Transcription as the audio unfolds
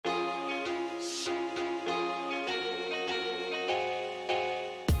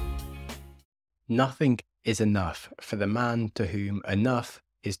Nothing is enough for the man to whom enough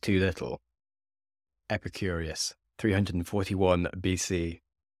is too little. Epicurus, 341 BC.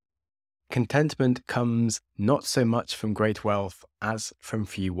 Contentment comes not so much from great wealth as from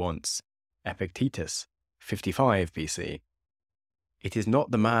few wants. Epictetus, 55 BC. It is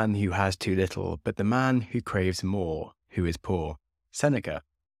not the man who has too little, but the man who craves more, who is poor. Seneca,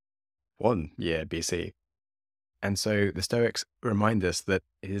 1 year BC. And so the Stoics remind us that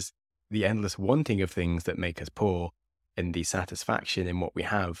it is the endless wanting of things that make us poor, and the satisfaction in what we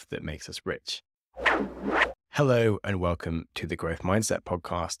have that makes us rich. Hello and welcome to the Growth Mindset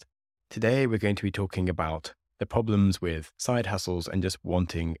Podcast. Today we're going to be talking about the problems with side hustles and just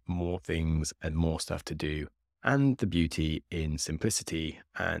wanting more things and more stuff to do, and the beauty in simplicity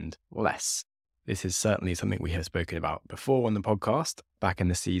and less. This is certainly something we have spoken about before on the podcast, back in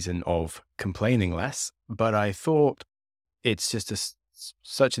the season of complaining less, but I thought it's just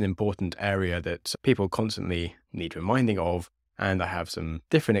such an important area that people constantly need reminding of, and I have some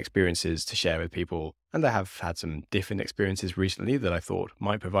different experiences to share with people, and I have had some different experiences recently that I thought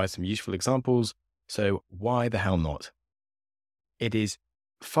might provide some useful examples, so why the hell not? It is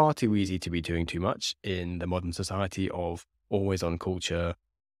far too easy to be doing too much in the modern society of always on culture.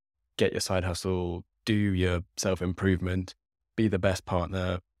 Get your side hustle, do your self-improvement, be the best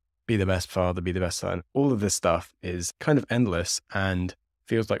partner, be the best father, be the best son. All of this stuff is kind of endless and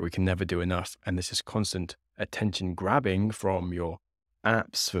feels like we can never do enough. And there's just constant attention grabbing from your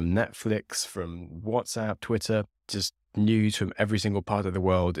apps, from Netflix, from WhatsApp, Twitter, just news from every single part of the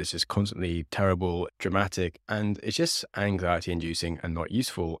world. It's just constantly terrible, dramatic, and it's just anxiety inducing and not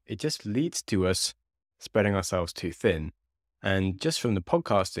useful. It just leads to us spreading ourselves too thin. And just from the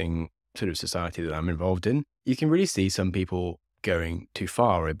podcasting sort of society that I'm involved in, you can really see some people going too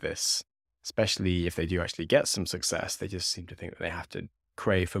far with this, especially if they do actually get some success. They just seem to think that they have to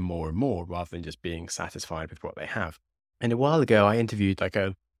crave for more and more rather than just being satisfied with what they have. And a while ago, I interviewed like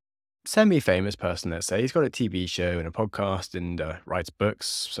a semi-famous person, let's say. He's got a TV show and a podcast and writes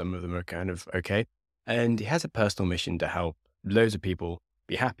books. Some of them are kind of okay. And he has a personal mission to help loads of people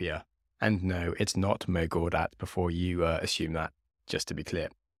be happier. And no, it's not Mo Gawdat before you assume that, just to be clear.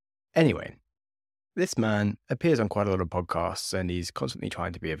 Anyway, this man appears on quite a lot of podcasts and he's constantly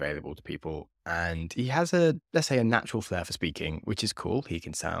trying to be available to people. And he has let's say, a natural flair for speaking, which is cool. He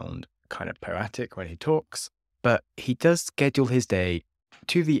can sound kind of poetic when he talks, but he does schedule his day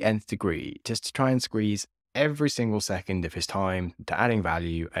to the nth degree just to try and squeeze every single second of his time to adding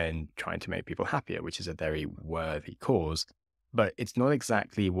value and trying to make people happier, which is a very worthy cause. But it's not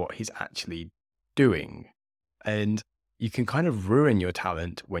exactly what he's actually doing. And you can kind of ruin your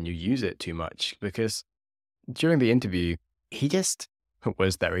talent when you use it too much, because during the interview, he just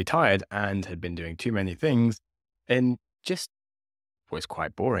was very tired and had been doing too many things and just was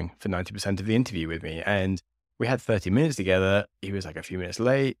quite boring for 90% of the interview with me. And we had 30 minutes together. He was like a few minutes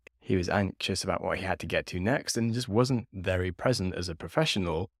late. He was anxious about what he had to get to next and just wasn't very present as a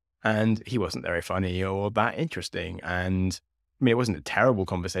professional. And he wasn't very funny or that interesting. And I mean, it wasn't a terrible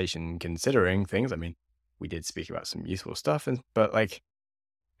conversation considering things. I mean, we did speak about some useful stuff, but like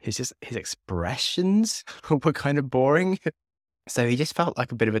his expressions were kind of boring. So he just felt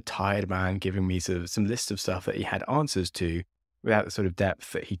like a bit of a tired man giving me sort of some list of stuff that he had answers to without the sort of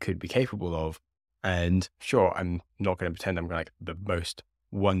depth that he could be capable of. And sure, I'm not going to pretend I'm like the most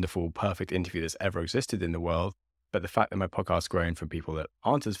wonderful, perfect interview that's ever existed in the world. But the fact that my podcast's grown from people that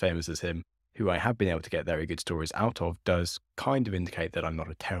aren't as famous as him, who I have been able to get very good stories out of, does kind of indicate that I'm not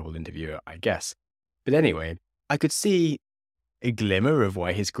a terrible interviewer, I guess. But anyway, I could see a glimmer of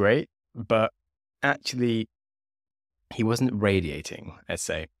why he's great, but actually he wasn't radiating, let's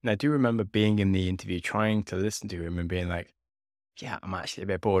say. And I do remember being in the interview, trying to listen to him and being like, yeah, I'm actually a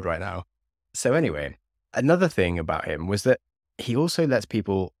bit bored right now. So anyway, another thing about him was that he also lets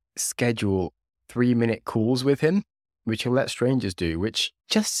people schedule 3-minute calls with him, which he'll let strangers do, which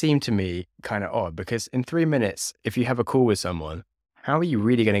just seemed to me kind of odd, because in 3 minutes, if you have a call with someone, how are you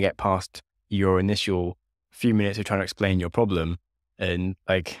really going to get past your initial few minutes of trying to explain your problem? And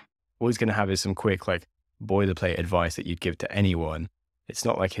like, all he's going to have is some quick, like, boilerplate advice that you'd give to anyone. It's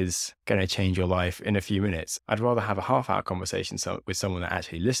not like he's going to change your life in a few minutes. I'd rather have a half-hour conversation with someone that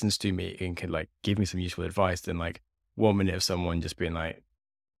actually listens to me and can like give me some useful advice than like 1 minute of someone just being like,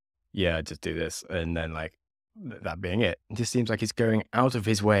 yeah, just do this. And then like, that being it. It just seems like he's going out of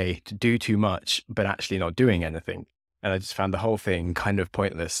his way to do too much, but actually not doing anything. And I just found the whole thing kind of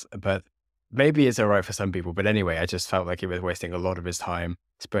pointless. But maybe it's all right for some people. But anyway, I just felt like he was wasting a lot of his time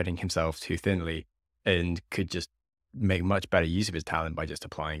spreading himself too thinly and could just make much better use of his talent by just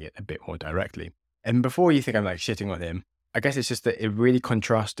applying it a bit more directly. And before you think I'm like shitting on him, I guess it's just that it really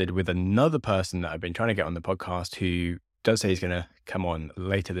contrasted with another person that I've been trying to get on the podcast who does say he's going to come on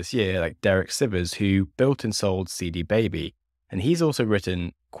later this year, like Derek Sivers, who built and sold CD Baby. And he's also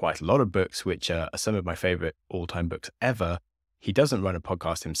written quite a lot of books, which are some of my favorite all-time books ever. He doesn't run a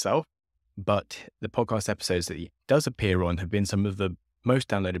podcast himself, but the podcast episodes that he does appear on have been some of the most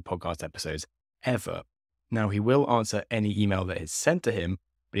downloaded podcast episodes ever. Now, he will answer any email that is sent to him,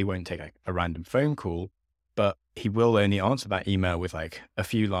 but he won't take a random phone call. But he will only answer that email with like a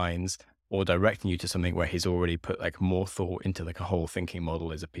few lines or directing you to something where he's already put like more thought into like a whole thinking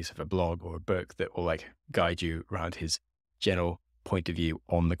model as a piece of a blog or a book that will like guide you around his general point of view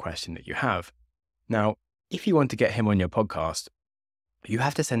on the question that you have. Now, if you want to get him on your podcast, you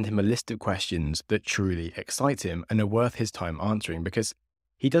have to send him a list of questions that truly excite him and are worth his time answering, because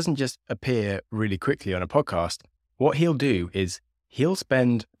he doesn't just appear really quickly on a podcast. What he'll do is he'll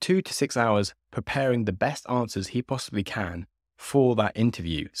spend 2 to 6 hours preparing the best answers he possibly can for that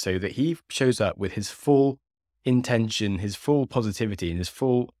interview so that he shows up with his full intention, his full positivity, and his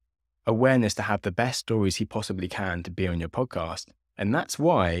full awareness to have the best stories he possibly can to be on your podcast. And that's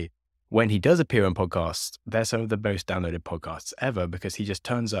why when he does appear on podcasts, they're some of the most downloaded podcasts ever, because he just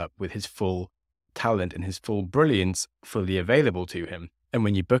turns up with his full talent and his full brilliance fully available to him. And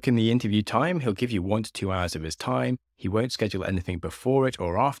when you book in the interview time, he'll give you 1 to 2 hours of his time. He won't schedule anything before it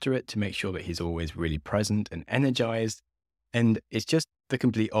or after it to make sure that he's always really present and energized. And it's just the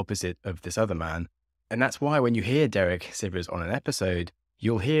complete opposite of this other man. And that's why when you hear Derek Sivers on an episode,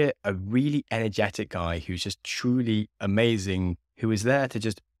 you'll hear a really energetic guy who's just truly amazing, who is there to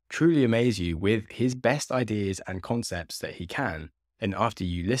just truly amaze you with his best ideas and concepts that he can. And after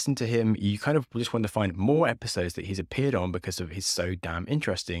you listen to him, you kind of just want to find more episodes that he's appeared on because of he's so damn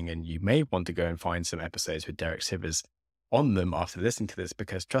interesting. And you may want to go and find some episodes with Derek Sivers on them after listening to this,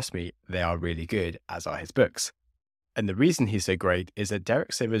 because trust me, they are really good, as are his books. And the reason he's so great is that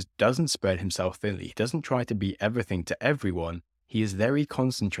Derek Sivers doesn't spread himself thinly. He doesn't try to be everything to everyone. He is very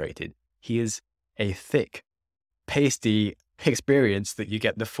concentrated. He is a thick, pasty experience that you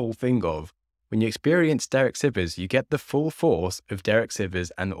get the full thing of. When you experience Derek Sivers, you get the full force of Derek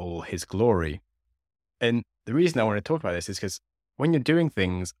Sivers and all his glory. And the reason I want to talk about this is because when you're doing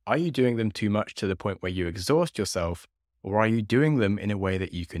things, are you doing them too much to the point where you exhaust yourself, or are you doing them in a way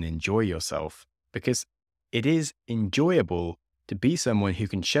that you can enjoy yourself? Because it is enjoyable to be someone who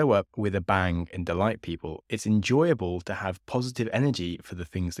can show up with a bang and delight people. It's enjoyable to have positive energy for the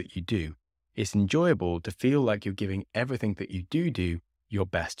things that you do. It's enjoyable to feel like you're giving everything that you do your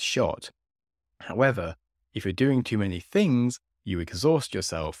best shot. However, if you're doing too many things, you exhaust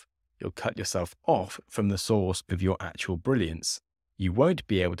yourself. You'll cut yourself off from the source of your actual brilliance. You won't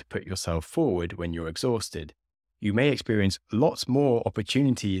be able to put yourself forward when you're exhausted. You may experience lots more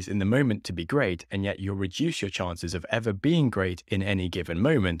opportunities in the moment to be great, and yet you'll reduce your chances of ever being great in any given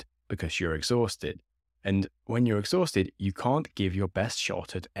moment because you're exhausted. And when you're exhausted, you can't give your best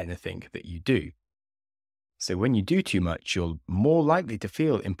shot at anything that you do. So when you do too much, you're more likely to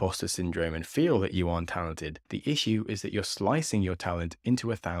feel imposter syndrome and feel that you aren't talented. The issue is that you're slicing your talent into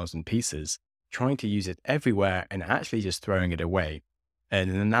 1,000 pieces, trying to use it everywhere and actually just throwing it away. And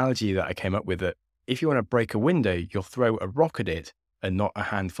an analogy that I came up with, that if you want to break a window, you'll throw a rock at it and not a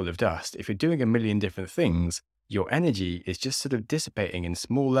handful of dust. If you're doing a million different things, your energy is just sort of dissipating in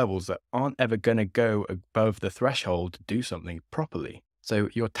small levels that aren't ever going to go above the threshold to do something properly. So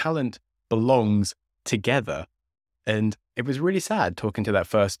your talent belongs together. And it was really sad talking to that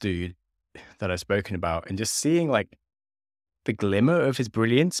first dude that I've spoken about and just seeing like the glimmer of his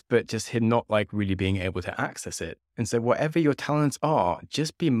brilliance, but just him not like really being able to access it. And so whatever your talents are,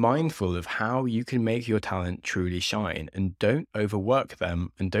 just be mindful of how you can make your talent truly shine, and don't overwork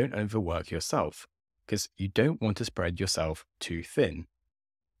them and don't overwork yourself, because you don't want to spread yourself too thin.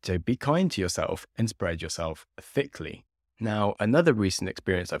 So be kind to yourself and spread yourself thickly. Now, another recent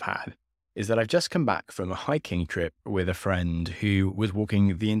experience I've had is that I've just come back from a hiking trip with a friend who was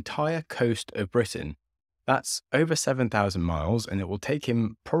walking the entire coast of Britain. That's over 7,000 miles, and it will take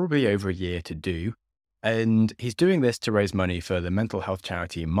him probably over a year to do. And he's doing this to raise money for the mental health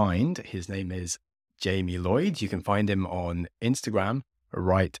charity Mind. His name is Jamie Lloyd. You can find him on Instagram,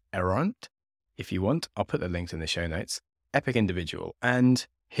 Right Errant. If you want, I'll put the links in the show notes. Epic individual. And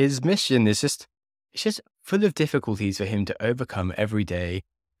his mission is it's just full of difficulties for him to overcome every day.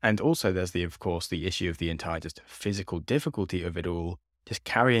 And also there's of course, the issue of the entire just physical difficulty of it all, just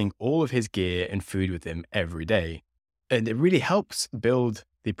carrying all of his gear and food with him every day. And it really helps build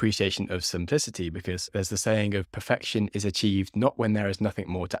the appreciation of simplicity, because there's the saying of perfection is achieved not when there is nothing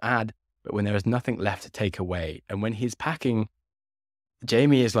more to add, but when there is nothing left to take away. And when he's packing,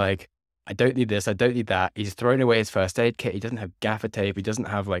 Jamie is like, I don't need this. I don't need that. He's thrown away his first aid kit. He doesn't have gaffer tape. He doesn't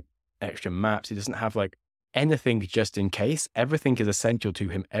have like extra maps. He doesn't have like anything just in case. Everything is essential to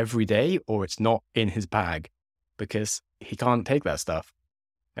him every day, or it's not in his bag because he can't take that stuff.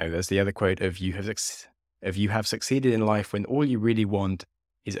 Now, there's the other quote of you have succeeded in life when all you really want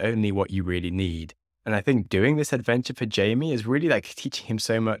is only what you really need. And I think doing this adventure for Jamie is really like teaching him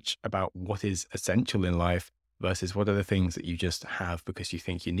so much about what is essential in life versus what are the things that you just have because you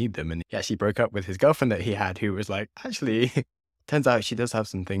think you need them. And he actually broke up with his girlfriend that he had, who was like, actually, turns out she does have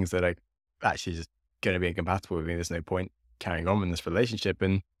some things that are actually just going to be incompatible with me. There's no point carrying on in this relationship.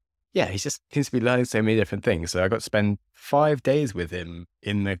 And yeah, he just seems to be learning so many different things. So I got to spend 5 days with him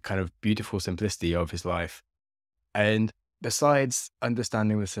in the kind of beautiful simplicity of his life. And besides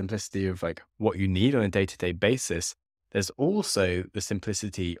understanding the simplicity of like what you need on a day-to-day basis, there's also the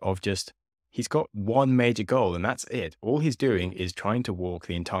simplicity of just, he's got one major goal and that's it. All he's doing is trying to walk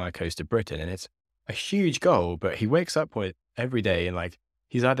the entire coast of Britain. And it's a huge goal, but he wakes up with every day and like,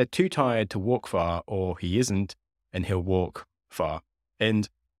 he's either too tired to walk far or he isn't, and he'll walk far. And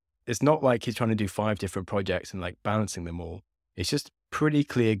it's not like he's trying to do 5 different projects and like balancing them all. It's just a pretty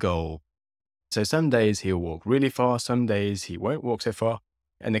clear goal. So some days he'll walk really far, some days he won't walk so far,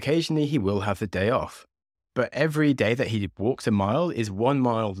 and occasionally he will have the day off. But every day that he walks a mile is 1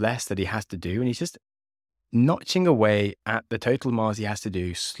 mile less that he has to do, and he's just notching away at the total miles he has to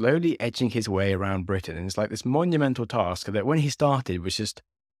do, slowly edging his way around Britain. And it's like this monumental task that when he started was just,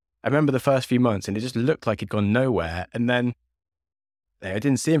 I remember the first few months and it just looked like he'd gone nowhere. And then I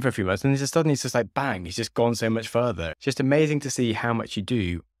didn't see him for a few months and just suddenly it's just like, bang, he's just gone so much further. It's just amazing to see how much you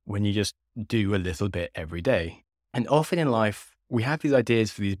do when you just do a little bit every day. And often in life, we have these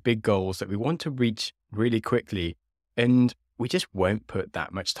ideas for these big goals that we want to reach really quickly, and we just won't put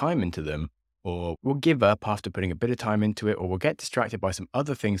that much time into them, or we'll give up after putting a bit of time into it, or we'll get distracted by some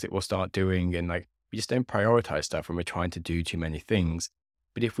other things that we'll start doing. And like, we just don't prioritize stuff when we're trying to do too many things.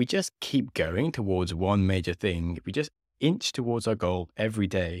 But if we just keep going towards one major thing, if we just inch towards our goal every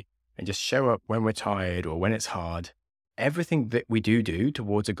day and just show up when we're tired or when it's hard, everything that we do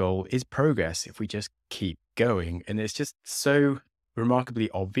towards a goal is progress if we just keep going. And it's just so remarkably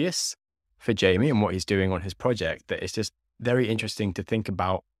obvious for Jamie and what he's doing on his project that it's just very interesting to think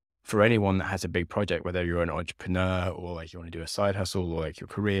about for anyone that has a big project, whether you're an entrepreneur or like you want to do a side hustle or like your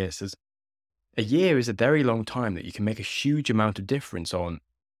career. It says a year is a very long time that you can make a huge amount of difference on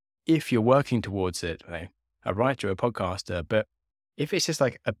if you're working towards it. Like a writer, a podcaster, but if it's just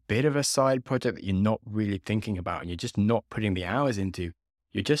like a bit of a side project that you're not really thinking about and you're just not putting the hours into,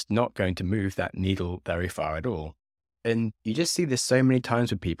 you're just not going to move that needle very far at all. And you just see this so many times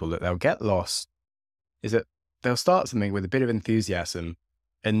with people that they'll get lost, is that they'll start something with a bit of enthusiasm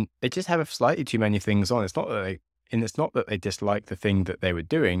and they just have slightly too many things on. It's not that they dislike the thing that they were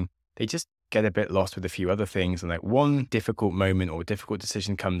doing. They just get a bit lost with a few other things. And like one difficult moment or difficult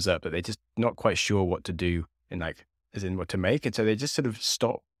decision comes up that they're just not quite sure what to do and like, as in what to make. And so they just sort of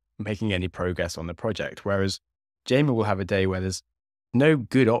stop making any progress on the project. Whereas Jamie will have a day where there's no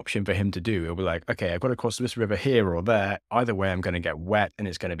good option for him to do. It'll be like, okay, I've got to cross this river here or there. Either way, I'm going to get wet and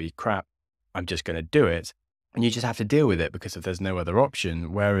it's going to be crap. I'm just going to do it. And you just have to deal with it because if there's no other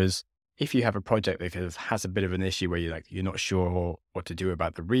option. Whereas if you have a project that has a bit of an issue where you're not sure what to do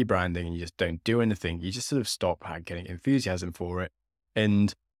about the rebranding and you just don't do anything, you just sort of stop getting enthusiasm for it.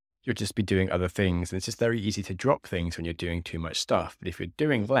 And you'll just be doing other things. And it's just very easy to drop things when you're doing too much stuff. But if you're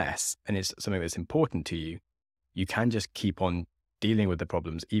doing less and it's something that's important to you, you can just keep on dealing with the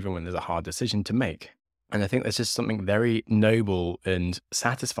problems, even when there's a hard decision to make. And I think there's just something very noble and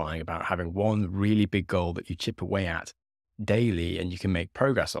satisfying about having one really big goal that you chip away at daily and you can make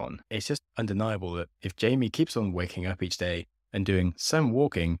progress on. It's just undeniable that if Jamie keeps on waking up each day and doing some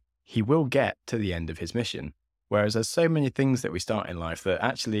walking, he will get to the end of his mission. Whereas there's so many things that we start in life that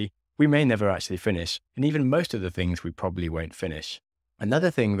actually we may never actually finish. And even most of the things we probably won't finish.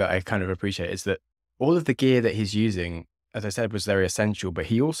 Another thing that I kind of appreciate is that all of the gear that he's using, as I said, was very essential, but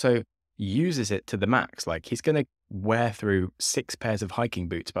he also uses it to the max. Like he's going to wear through 6 pairs of hiking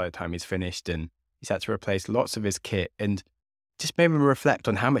boots by the time he's finished. And he's had to replace lots of his kit, and just made me reflect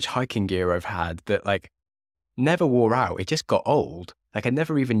on how much hiking gear I've had that like never wore out. It just got old. Like I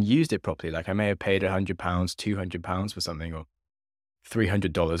never even used it properly. Like I may have paid £100, £200 for something, or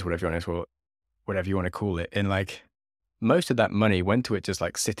 $300, whatever you want to call it. And like most of that money went to it just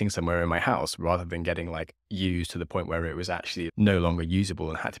like sitting somewhere in my house rather than getting like used to the point where it was actually no longer usable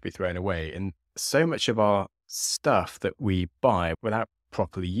and had to be thrown away. And so much of our stuff that we buy without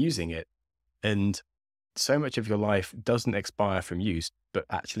properly using it, and so much of your life doesn't expire from use, but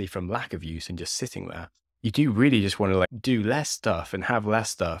actually from lack of use and just sitting there. you do really just want to like do less stuff and have less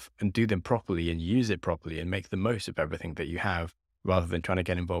stuff and do them properly and use it properly and make the most of everything that you have, rather than trying to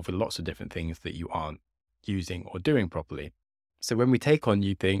get involved with lots of different things that you aren't using or doing properly. So when we take on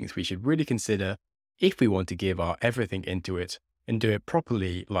new things, we should really consider if we want to give our everything into it and do it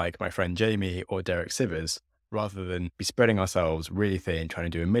properly, like my friend Jamie or Derek Sivers, rather than be spreading ourselves really thin, trying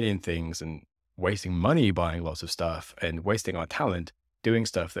to do a million things and wasting money buying lots of stuff and wasting our talent doing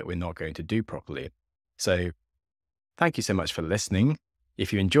stuff that we're not going to do properly. So thank you so much for listening.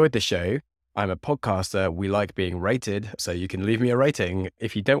 If you enjoyed the show, I'm a podcaster. We like being rated, so you can leave me a rating.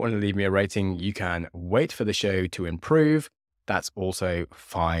 If you don't want to leave me a rating, you can wait for the show to improve. That's also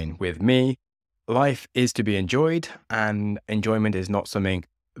fine with me. Life is to be enjoyed, and enjoyment is not something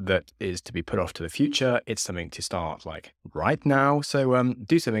that is to be put off to the future. It's something to start like right now. So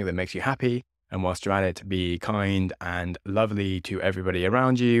do something that makes you happy. And whilst you're at it, be kind and lovely to everybody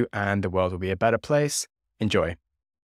around you, and the world will be a better place. Enjoy.